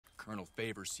Colonel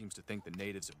Favors seems to think the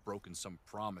natives have broken some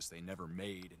promise they never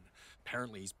made, and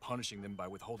apparently he's punishing them by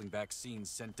withholding vaccines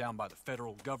sent down by the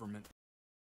federal government.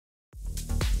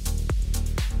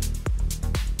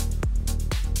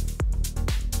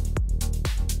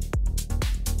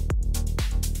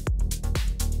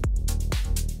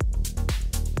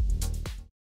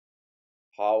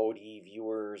 Howdy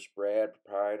viewers, Brad,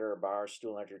 proprietor of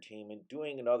Barstool Entertainment,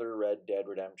 doing another Red Dead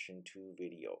Redemption 2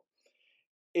 video.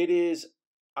 It is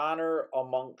Honor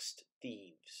Amongst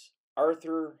Thieves.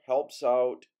 Arthur helps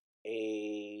out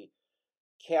a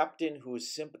captain who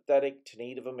is sympathetic to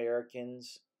Native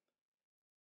Americans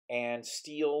and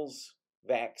steals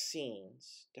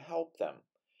vaccines to help them.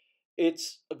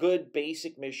 It's a good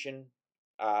basic mission,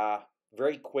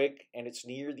 very quick, and it's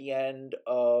near the end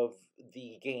of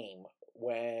the game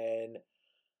when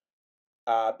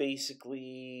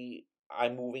basically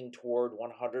I'm moving toward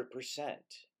 100%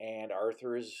 and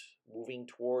Arthur is moving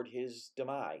toward his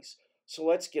demise. So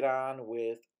let's get on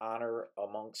with Honor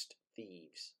Amongst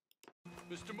Thieves.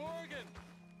 Mr. Morgan!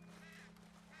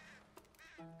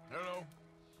 Hello.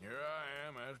 Here I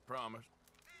am, as promised.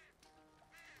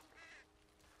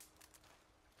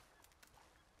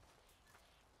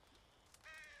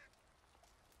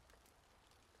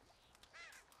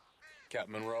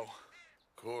 Captain Monroe.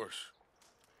 Of course.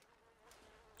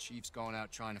 Chief's gone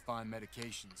out trying to find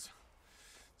medications.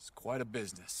 It's quite a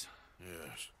business.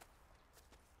 Yes.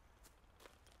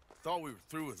 Thought we were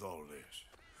through with all of this.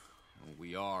 Well,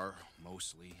 we are,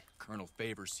 mostly. Colonel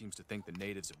Favors seems to think the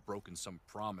natives have broken some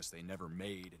promise they never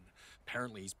made, and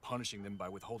apparently he's punishing them by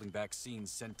withholding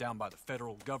vaccines sent down by the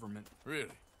federal government. Really?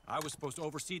 I was supposed to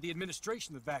oversee the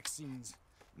administration of the vaccines.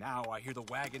 Now I hear the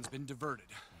wagon's been diverted.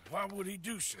 Why would he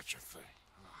do such a thing?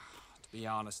 To be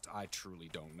honest, I truly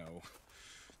don't know.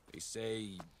 They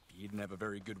say he didn't have a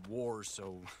very good war,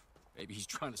 so maybe he's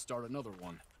trying to start another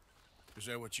one. Is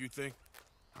that what you think?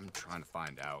 I'm trying to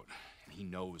find out, and he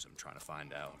knows I'm trying to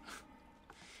find out.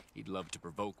 He'd love to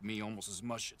provoke me almost as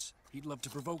much as he'd love to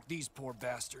provoke these poor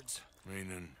bastards.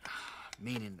 Meaning?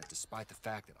 Meaning that despite the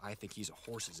fact that I think he's a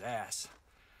horse's ass,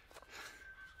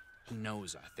 he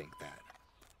knows I think that.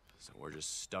 So we're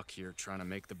just stuck here trying to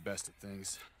make the best of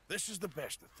things. This is the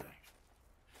best of things.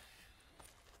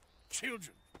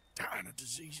 Children dying of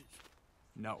diseases.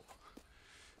 No.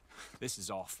 This is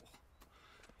awful.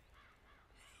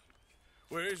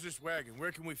 Where is this wagon?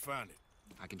 Where can we find it?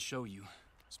 I can show you.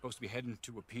 Supposed to be heading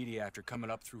to Wapati after coming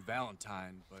up through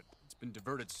Valentine, but it's been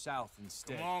diverted south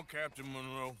instead. Come on, Captain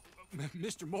Monroe.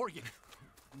 Mr. Morgan,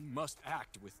 we must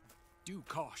act with due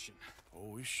caution. Oh,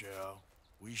 we shall.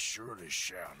 We surely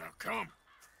shall. Now come.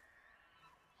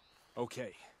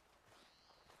 Okay.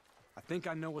 I think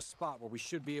I know a spot where we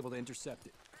should be able to intercept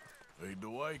it. Lead the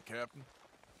way, Captain.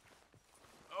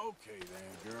 Okay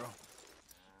then, girl.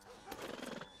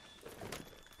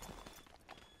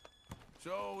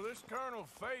 So, this Colonel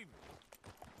Favors,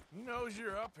 he knows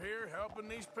you're up here helping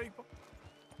these people?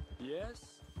 Yes.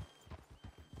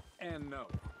 And no.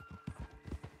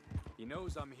 He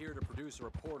knows I'm here to produce a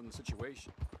report on the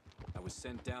situation. I was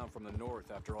sent down from the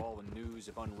north after all the news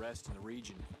of unrest in the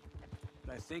region.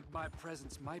 But I think my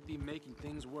presence might be making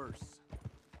things worse.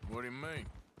 What do you mean?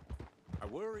 I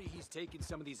worry he's taking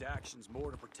some of these actions more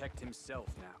to protect himself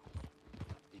now.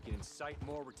 He can incite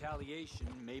more retaliation,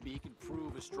 maybe he can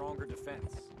prove a stronger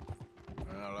defense.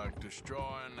 Like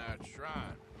destroying that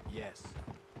shrine. Yes,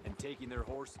 and taking their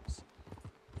horses.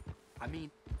 I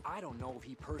mean, I don't know if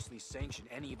he personally sanctioned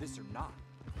any of this or not.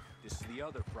 This is the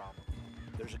other problem.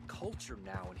 There's a culture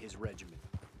now in his regiment.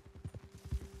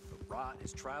 The rot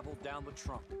has traveled down the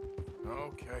trunk.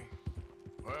 Okay.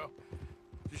 Well,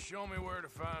 just show me where to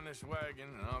find this wagon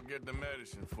and I'll get the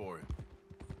medicine for you.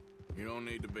 You don't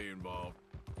need to be involved.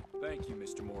 Thank you,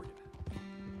 Mr. Morgan.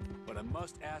 But I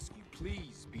must ask you,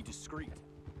 please be discreet.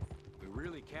 We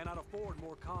really cannot afford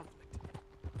more conflict.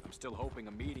 I'm still hoping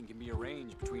a meeting can be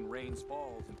arranged between Rains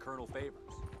Falls and Colonel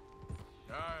Favors.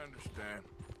 I understand.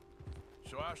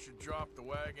 So I should drop the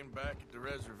wagon back at the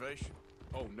reservation?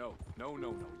 Oh, no. No.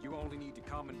 You only need to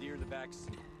commandeer the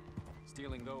vaccine.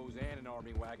 Stealing those and an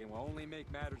army wagon will only make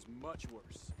matters much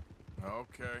worse.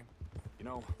 Okay. You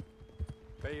know,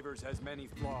 Favors has many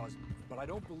flaws, but I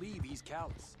don't believe he's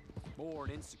callous. More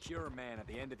an insecure man at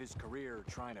the end of his career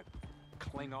trying to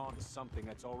cling on to something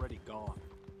that's already gone.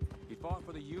 He fought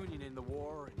for the Union in the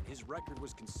war, and his record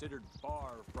was considered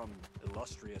far from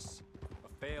illustrious. A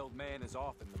failed man is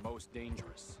often the most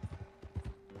dangerous.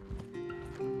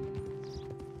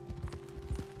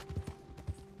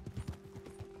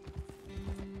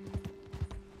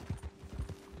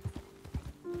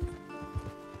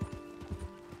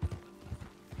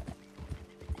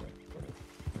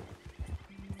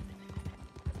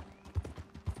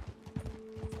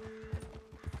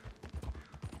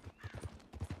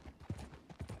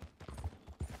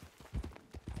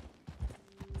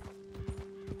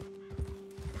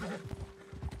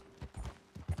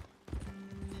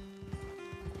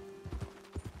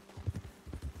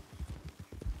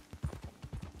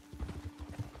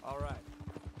 All right.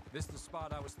 This is the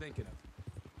spot I was thinking of.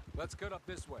 Let's cut up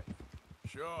this way.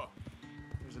 Sure.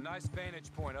 There's a nice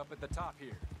vantage point up at the top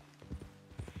here.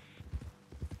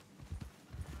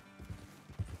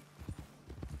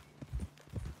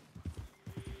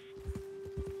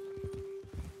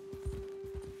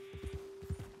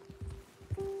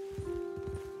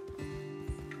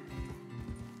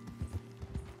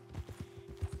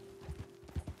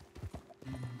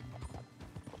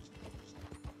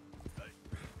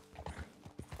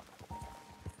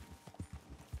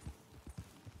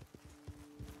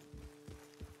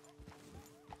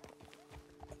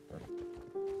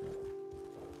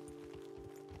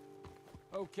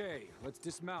 Okay, let's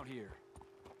dismount here.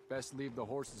 Best leave the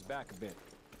horses back a bit.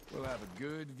 We'll have a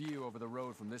good view over the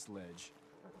road from this ledge.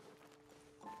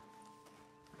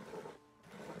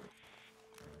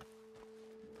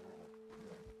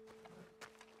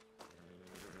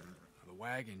 The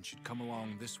wagon should come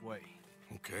along this way.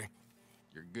 Okay.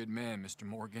 You're a good man, Mr.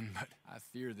 Morgan, but I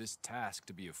fear this task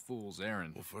to be a fool's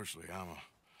errand. Well, firstly, I'm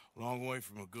a long way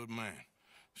from a good man.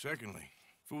 Secondly,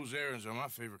 fool's errands are my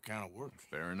favorite kind of work.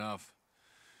 Fair enough.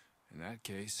 In that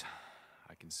case,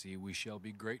 I can see we shall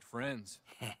be great friends.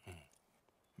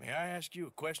 May I ask you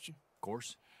a question? Of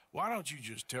course. Why don't you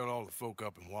just tell all the folk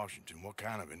up in Washington what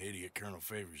kind of an idiot Colonel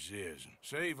Favors is and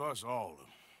save us all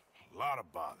a lot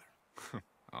of bother?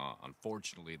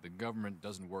 Unfortunately, the government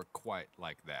doesn't work quite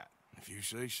like that. If you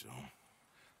say so.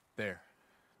 There.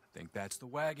 I think that's the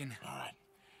wagon. All right.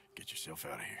 Get yourself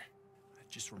out of here.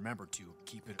 Just remember to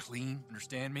keep it clean,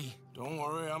 understand me? Don't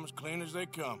worry, I'm as clean as they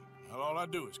come. All I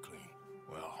do is clean.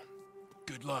 Well,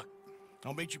 good luck.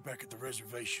 I'll meet you back at the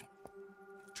reservation.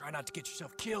 Try not to get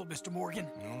yourself killed, Mr. Morgan.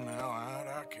 No,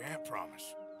 I can't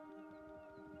promise.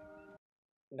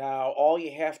 Now, all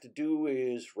you have to do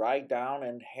is ride down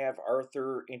and have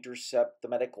Arthur intercept the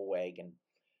medical wagon.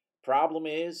 Problem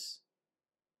is,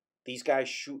 these guys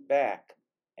shoot back,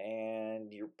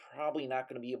 and you're probably not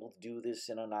going to be able to do this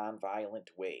in a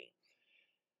non-violent way.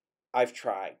 I've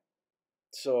tried.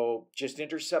 So, just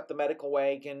intercept the medical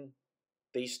wagon.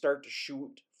 They start to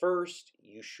shoot first,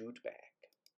 you shoot back.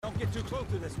 Don't get too close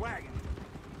to this wagon.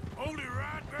 Hold it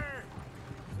right there.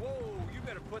 Whoa, you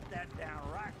better put that down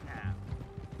right now.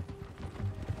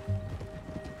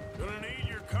 Gonna need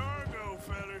your cargo,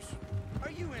 fellas.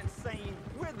 Are you insane?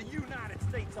 We're the United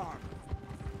States Army.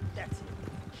 That's it.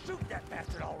 Shoot that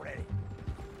bastard already.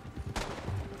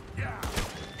 Yeah.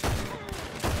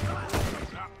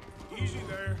 Now, easy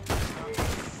there.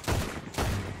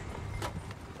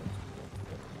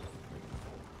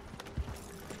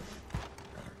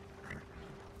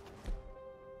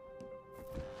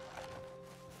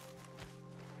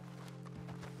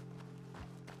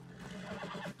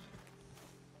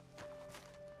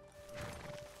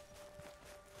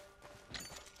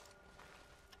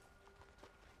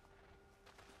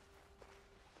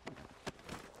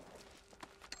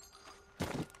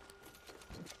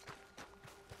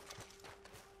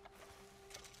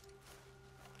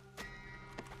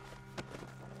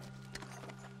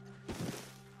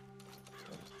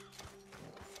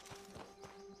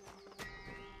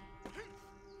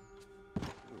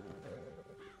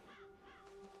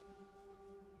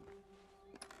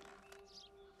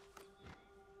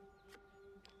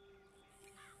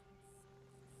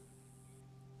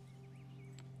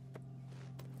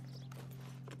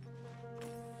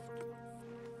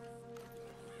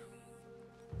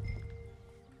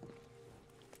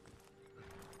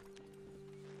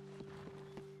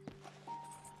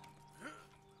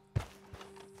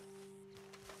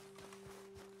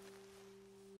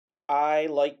 I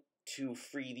like to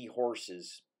free the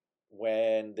horses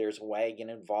when there's a wagon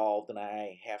involved and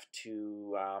I have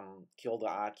to kill the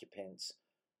occupants.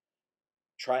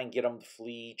 Try and get them to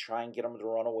flee, try and get them to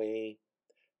run away.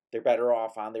 They're better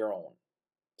off on their own.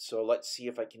 So let's see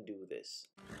if I can do this.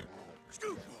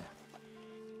 Scoot, boy.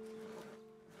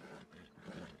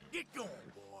 Get going,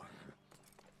 boy.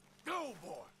 Go,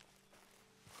 boy.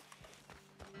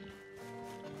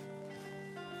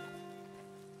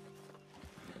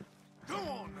 Go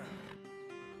on now.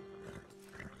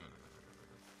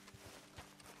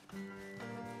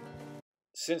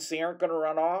 Since they aren't going to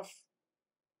run off,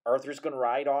 Arthur's going to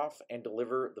ride off and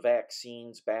deliver the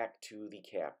vaccines back to the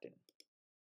captain.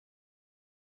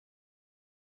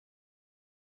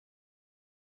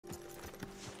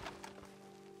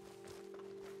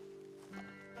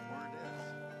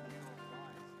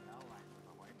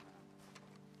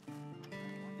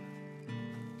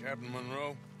 Captain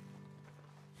Monroe,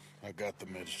 I got the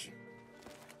medicine.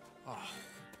 Oh,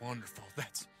 wonderful.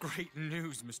 That's great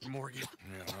news, Mr. Morgan.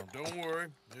 Yeah, no, don't worry.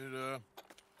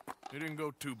 It didn't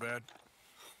go too bad.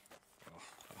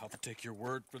 I'll take your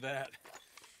word for that.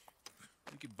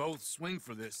 We could both swing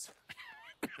for this.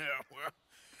 Yeah, well,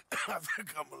 I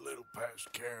think I'm a little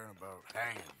past caring about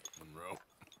hanging, Monroe.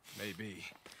 Maybe.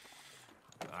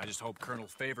 I just hope Colonel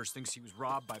Favors thinks he was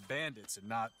robbed by bandits and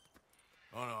not...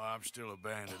 Oh, no, I'm still a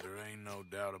bandit. There ain't no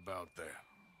doubt about that.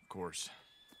 Of course.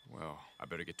 Well, I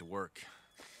better get to work.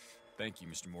 Thank you,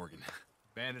 Mr. Morgan.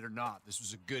 Bandit or not, this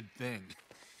was a good thing.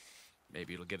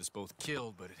 Maybe it'll get us both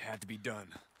killed, but it had to be done.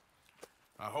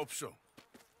 I hope so.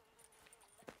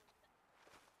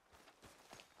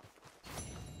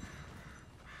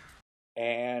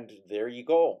 And there you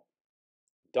go.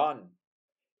 Done.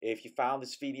 If you found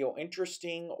this video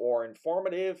interesting or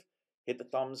informative, hit the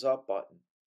thumbs up button.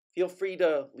 Feel free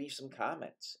to leave some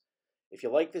comments. If you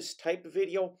like this type of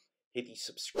video, hit the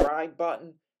subscribe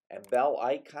button and bell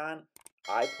icon.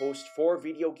 I post 4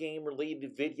 video game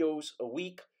related videos a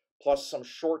week, plus some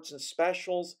shorts and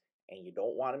specials, and you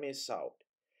don't want to miss out.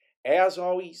 As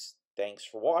always, thanks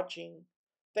for watching,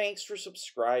 thanks for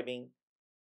subscribing,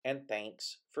 and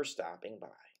thanks for stopping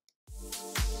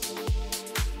by.